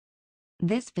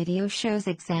This video shows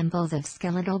examples of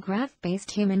skeletal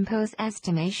graph-based human pose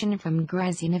estimation from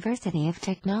Graz University of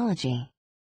Technology.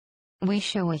 We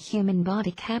show a human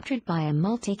body captured by a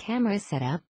multi-camera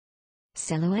setup.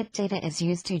 Silhouette data is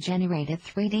used to generate a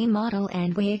 3D model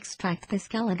and we extract the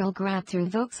skeletal graph through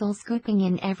voxel scooping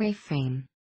in every frame.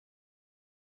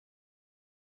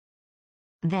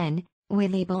 Then, we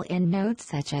label in nodes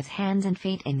such as hands and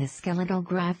feet in the skeletal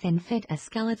graph and fit a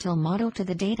skeletal model to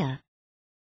the data.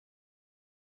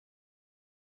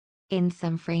 In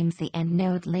some frames the end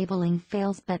node labeling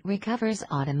fails but recovers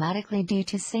automatically due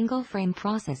to single frame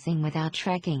processing without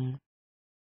tracking.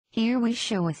 Here we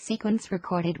show a sequence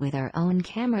recorded with our own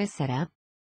camera setup.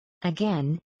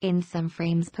 Again, in some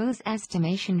frames pose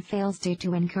estimation fails due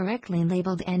to incorrectly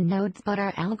labeled end nodes but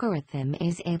our algorithm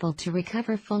is able to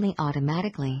recover fully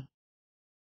automatically.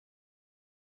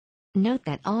 Note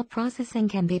that all processing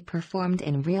can be performed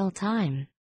in real time.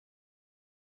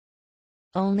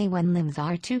 Only when limbs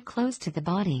are too close to the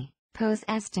body, pose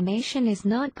estimation is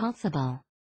not possible.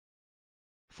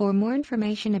 For more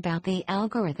information about the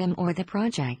algorithm or the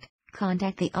project,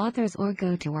 contact the authors or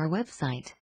go to our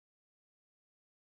website.